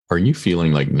Are you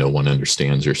feeling like no one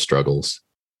understands your struggles,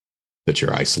 that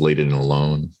you're isolated and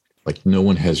alone, like no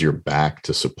one has your back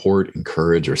to support,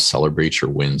 encourage, or celebrate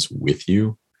your wins with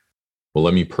you? Well,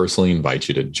 let me personally invite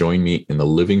you to join me in the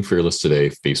Living Fearless Today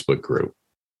Facebook group.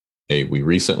 Hey, we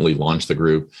recently launched the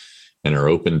group and are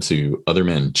open to other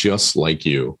men just like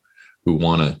you who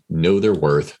want to know their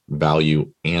worth, value,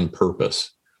 and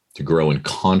purpose, to grow in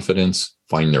confidence,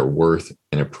 find their worth,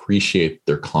 and appreciate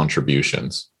their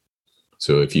contributions.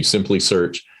 So if you simply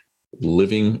search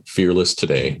Living Fearless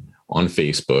Today on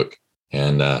Facebook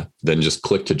and then just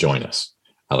click to join us.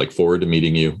 I look forward to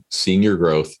meeting you, seeing your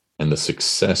growth, and the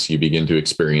success you begin to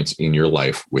experience in your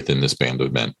life within this band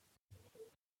of men.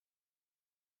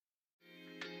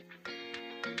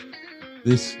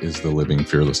 This is the Living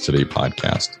Fearless Today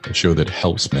podcast, a show that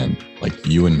helps men like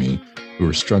you and me who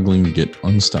are struggling to get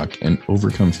unstuck and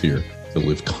overcome fear to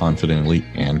live confidently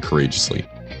and courageously.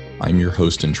 I'm your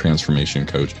host and transformation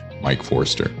coach, Mike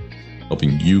Forster,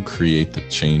 helping you create the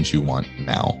change you want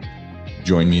now.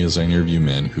 Join me as I interview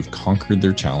men who've conquered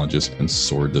their challenges and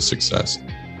soared to success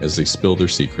as they spill their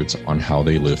secrets on how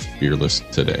they live fearless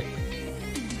today.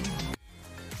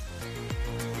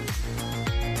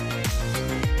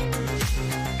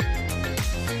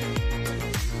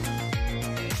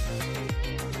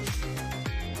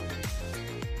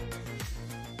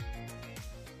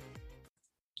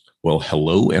 Well,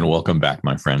 hello and welcome back,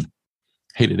 my friend.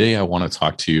 Hey, today I want to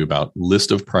talk to you about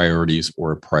list of priorities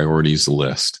or a priorities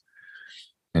list.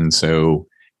 And so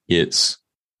it's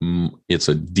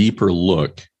a deeper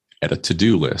look at a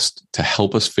to-do list to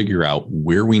help us figure out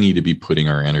where we need to be putting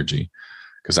our energy.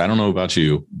 Because I don't know about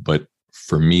you, but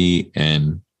for me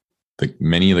and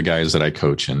many of the guys that I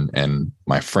coach and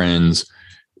my friends,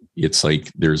 it's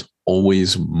like there's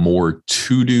always more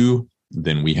to do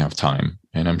than we have time.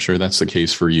 And I'm sure that's the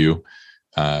case for you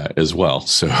as well.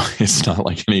 So it's not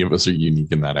like any of us are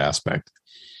unique in that aspect.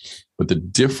 But the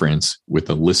difference with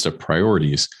the list of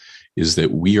priorities is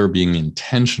that we are being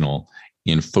intentional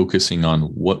in focusing on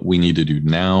what we need to do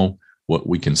now, what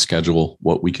we can schedule,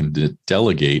 what we can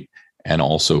delegate, and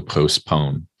also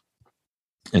postpone.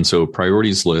 And so a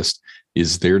priorities list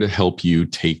is there to help you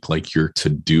take like your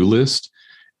to-do list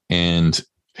and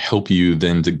help you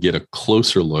then to get a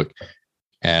closer look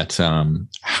at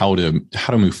how to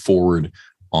move forward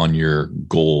on your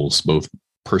goals, both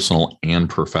personal and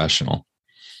professional.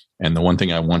 And the one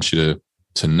thing I want you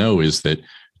to know is that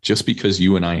just because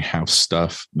you and I have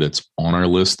stuff that's on our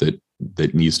list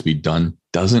that needs to be done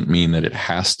doesn't mean that it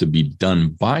has to be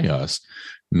done by us,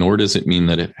 nor does it mean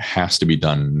that it has to be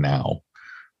done now,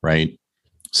 right?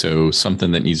 So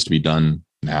something that needs to be done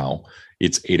now,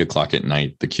 it's 8:00 at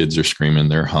night. The kids are screaming,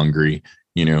 they're hungry.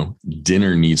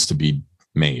 Dinner needs to be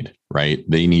made, right?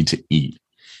 They need to eat.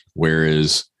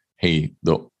 Whereas, hey,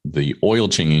 the oil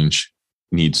change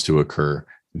needs to occur.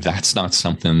 That's not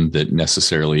something that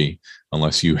necessarily,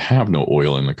 unless you have no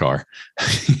oil in the car,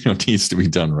 needs to be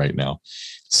done right now.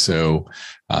 So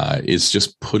it's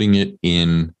just putting it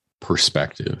in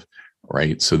perspective,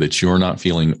 right? So that you're not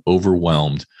feeling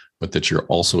overwhelmed, but that you're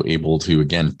also able to,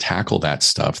 again, tackle that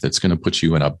stuff that's going to put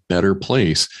you in a better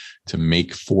place to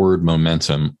make forward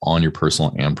momentum on your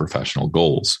personal and professional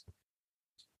goals.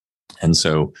 And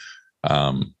so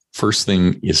first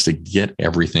thing is to get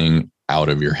everything out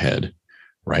of your head,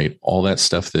 right? All that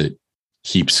stuff that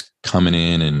keeps coming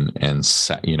in and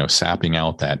sapping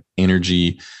out that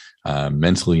energy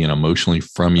mentally and emotionally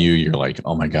from you. You're like,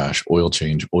 oh my gosh, oil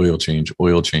change.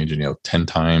 And 10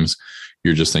 times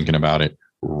you're just thinking about it.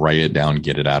 Write it down,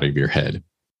 get it out of your head.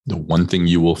 The one thing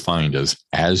you will find is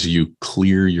as you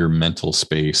clear your mental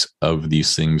space of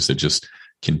these things that just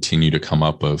continue to come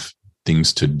up of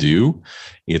things to do,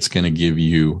 it's going to give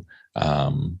you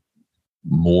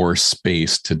more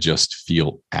space to just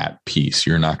feel at peace.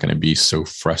 You're not going to be so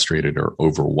frustrated or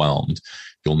overwhelmed.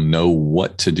 You'll know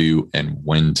what to do and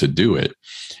when to do it.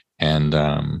 And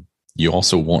you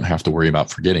also won't have to worry about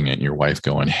forgetting it. And your wife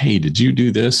going, hey, did you do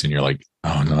this? And you're like,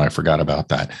 oh no, I forgot about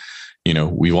that.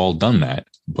 We've all done that,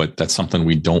 but that's something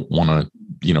we don't want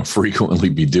to, frequently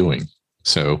be doing.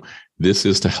 So this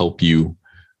is to help you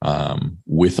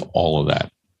with all of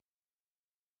that.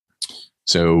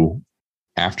 So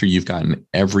after you've gotten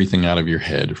everything out of your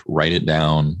head, write it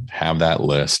down, have that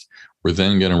list. We're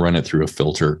then going to run it through a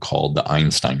filter called the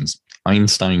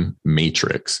Einstein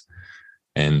matrix.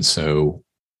 And so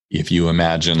if you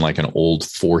imagine like an old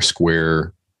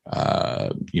four-square,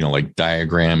 like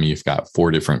diagram, you've got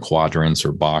 4 different quadrants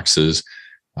or boxes.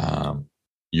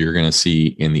 You're going to see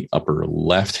in the upper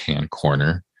left-hand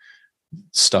corner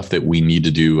stuff that we need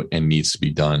to do and needs to be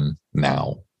done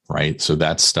now, right? So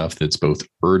that's stuff that's both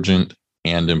urgent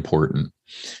and important.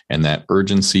 And that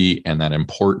urgency and that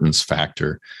importance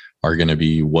factor are going to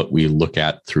be what we look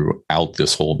at throughout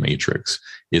this whole matrix.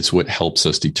 It's what helps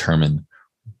us determine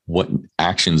what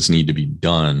actions need to be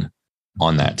done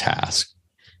on that task.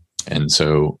 And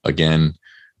so again,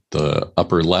 the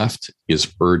upper left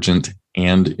is urgent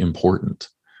and important.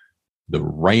 The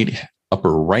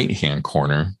upper right hand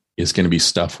corner is going to be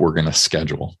stuff we're going to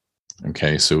schedule.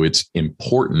 Okay. So it's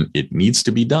important. It needs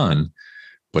to be done,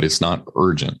 but it's not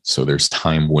urgent. So there's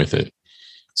time with it.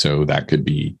 So that could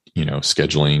be,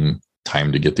 scheduling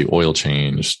time to get the oil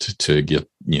changed, to get,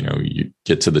 you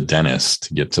get to the dentist,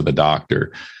 to get to the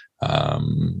doctor,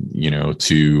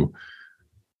 to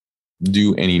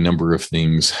do any number of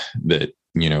things that,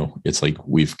 it's like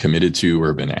we've committed to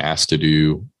or been asked to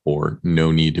do or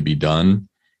no need to be done.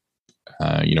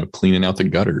 Cleaning out the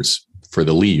gutters for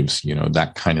the leaves,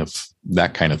 that kind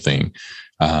of thing.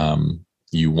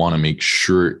 You want to make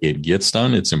sure it gets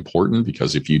done. It's important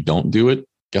because if you don't do it,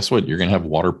 guess what? You're going to have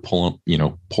water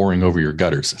pouring over your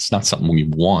gutters. It's not something we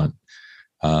want,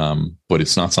 but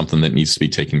it's not something that needs to be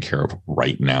taken care of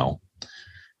right now.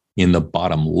 In the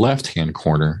bottom left-hand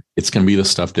corner, it's going to be the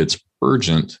stuff that's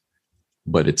urgent,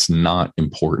 but it's not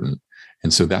important.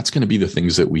 And so that's going to be the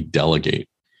things that we delegate.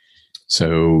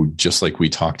 So just like we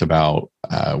talked about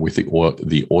with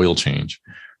the oil change,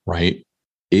 right?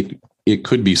 It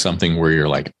could be something where you're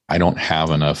like, I don't have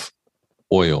enough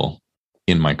oil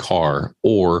in my car,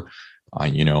 or,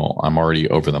 I'm already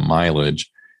over the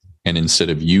mileage. And instead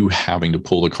of you having to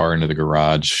pull the car into the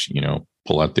garage,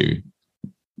 pull out the,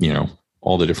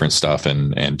 all the different stuff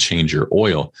and change your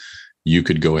oil, you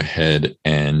could go ahead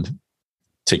and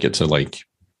take it to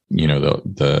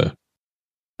the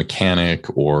mechanic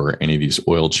or any of these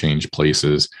oil change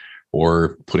places,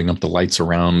 or putting up the lights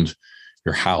around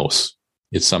your house.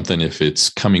 It's something, if it's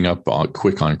coming up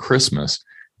quick on Christmas,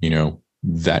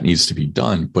 that needs to be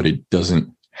done, but it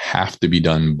doesn't have to be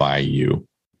done by you.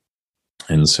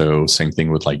 And so same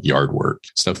thing with like yard work,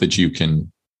 stuff that you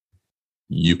can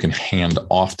hand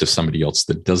off to somebody else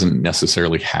that doesn't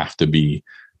necessarily have to be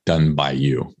done by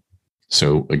you.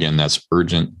 So again, that's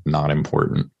urgent, not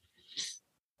important.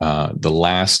 The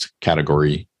last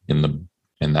category and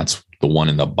that's the one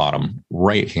in the bottom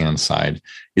right-hand side,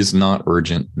 is not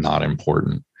urgent, not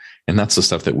important. And that's the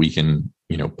stuff that we can,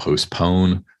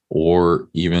 postpone, or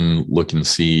even look and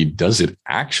see, does it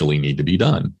actually need to be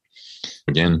done?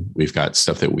 Again, we've got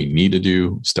stuff that we need to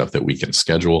do, stuff that we can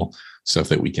schedule, stuff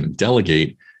that we can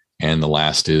delegate. And the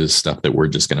last is stuff that we're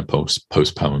just going to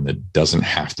postpone, that doesn't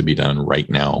have to be done right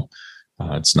now.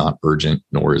 It's not urgent,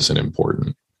 nor is it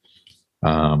important.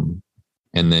 And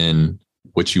then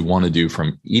what you want to do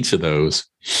from each of those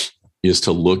is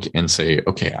to look and say,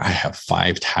 okay, I have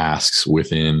 5 tasks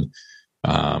within,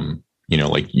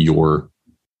 like your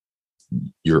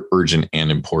urgent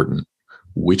and important.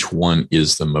 Which one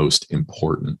is the most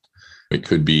important? It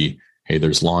could be, hey,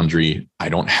 there's laundry. I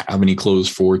don't have any clothes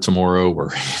for tomorrow,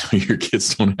 or your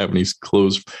kids don't have any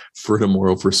clothes for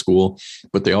tomorrow for school,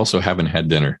 but they also haven't had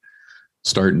dinner.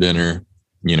 Start dinner,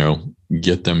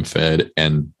 get them fed,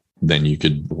 and then you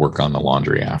could work on the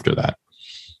laundry after that.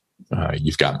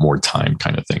 You've got more time,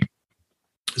 kind of thing.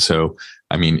 So,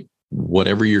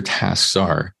 whatever your tasks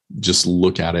are, just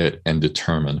look at it and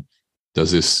determine,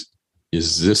 is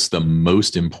this the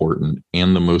most important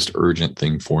and the most urgent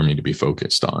thing for me to be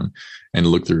focused on? And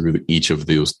look through each of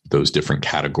those different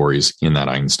categories in that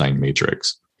Einstein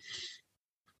matrix.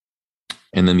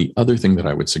 And then the other thing that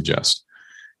I would suggest,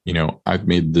 I've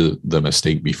made the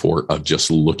mistake before of just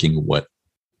looking what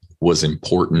was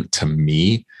important to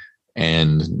me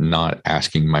and not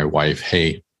asking my wife,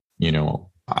 hey,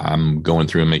 I'm going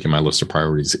through and making my list of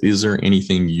priorities. Is there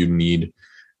anything you need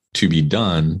to be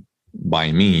done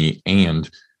by me, and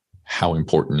how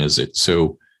important is it?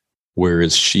 So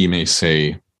whereas she may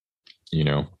say,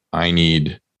 I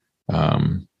need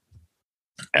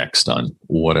X done,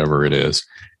 whatever it is,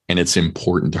 and it's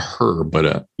important to her,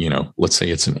 but let's say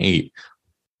it's an 8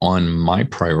 on my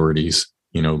priorities,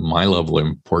 my level of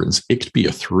importance, it could be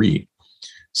a 3.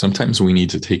 Sometimes we need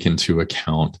to take into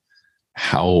account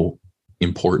how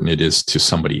important it is to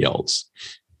somebody else,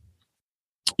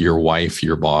 your wife,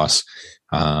 your boss,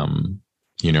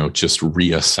 just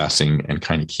reassessing and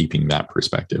kind of keeping that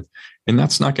perspective. And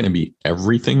that's not going to be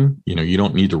everything. You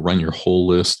don't need to run your whole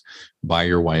list by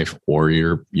your wife or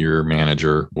your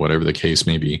manager, whatever the case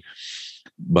may be.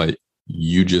 But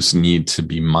you just need to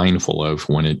be mindful of,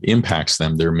 when it impacts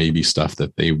them, there may be stuff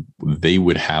that they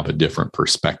would have a different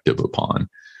perspective upon.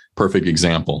 Perfect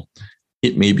example.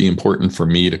 It may be important for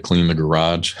me to clean the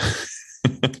garage,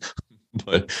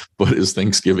 but is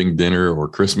Thanksgiving dinner or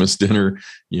Christmas dinner,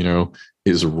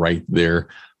 is right there,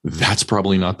 that's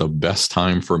probably not the best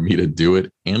time for me to do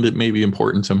it. And it may be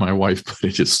important to my wife, but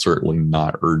it is certainly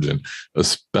not urgent,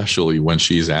 especially when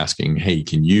she's asking, hey,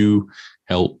 can you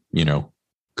help,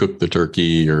 cook the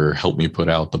turkey or help me put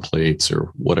out the plates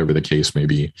or whatever the case may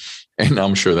be. And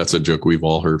I'm sure that's a joke we've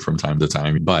all heard from time to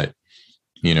time, but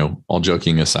all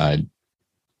joking aside,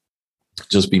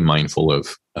 just be mindful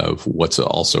of what's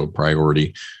also a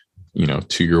priority,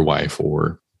 to your wife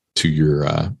or to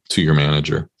your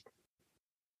manager.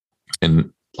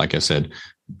 And like I said,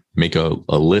 make a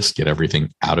list, get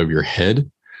everything out of your head,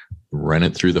 run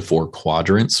it through the 4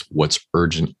 quadrants, what's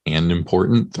urgent and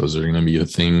important. Those are going to be the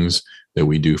things that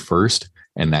we do first.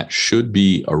 And that should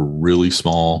be a really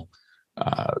small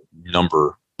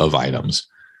number of items.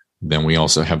 Then we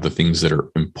also have the things that are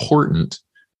important,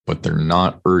 but they're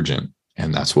not urgent.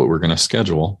 And that's what we're going to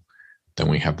schedule. Then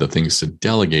we have the things to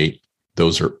delegate.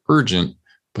 Those are urgent,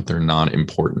 but they're not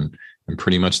important. And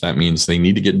pretty much that means they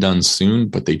need to get done soon,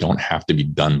 but they don't have to be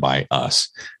done by us.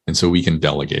 And so we can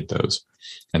delegate those.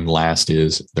 And last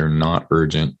is they're not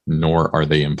urgent, nor are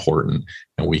they important,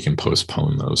 and we can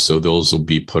postpone those. So those will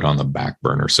be put on the back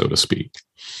burner, so to speak.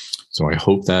 So I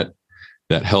hope that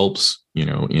helps,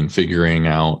 in figuring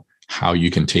out how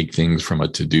you can take things from a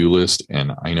to-do list.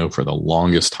 And I know for the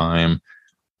longest time,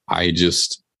 I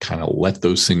just kind of let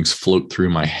those things float through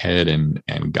my head and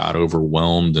got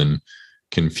overwhelmed and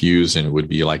confused. And it would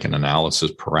be like an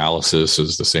analysis paralysis,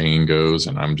 as the saying goes.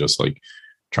 And I'm just like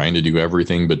trying to do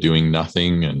everything, but doing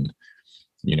nothing. And,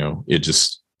 it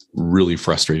just really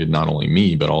frustrated not only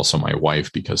me, but also my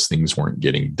wife, because things weren't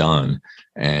getting done.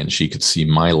 And she could see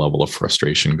my level of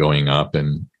frustration going up,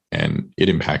 and it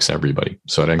impacts everybody.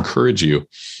 So I'd encourage you,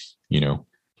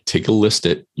 take a look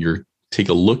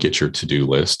at your to-do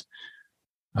list,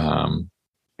 and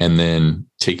then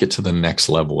take it to the next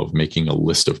level of making a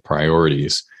list of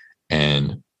priorities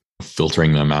and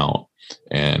filtering them out.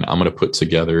 And I'm going to put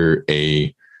together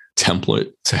a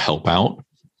template to help out.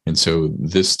 And so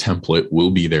this template will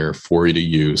be there for you to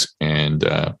use. And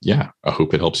I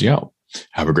hope it helps you out.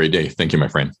 Have a great day. Thank you, my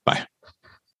friend. Bye.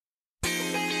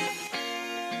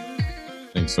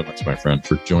 Thanks so much, my friend,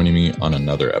 for joining me on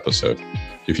another episode.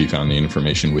 If you found the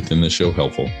information within the show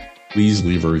helpful, please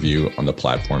leave a review on the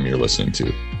platform you're listening to.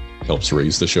 It helps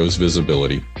raise the show's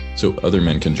visibility so other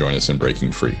men can join us in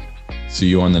breaking free. See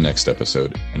you on the next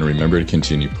episode, and remember to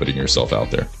continue putting yourself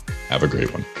out there. Have a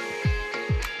great one.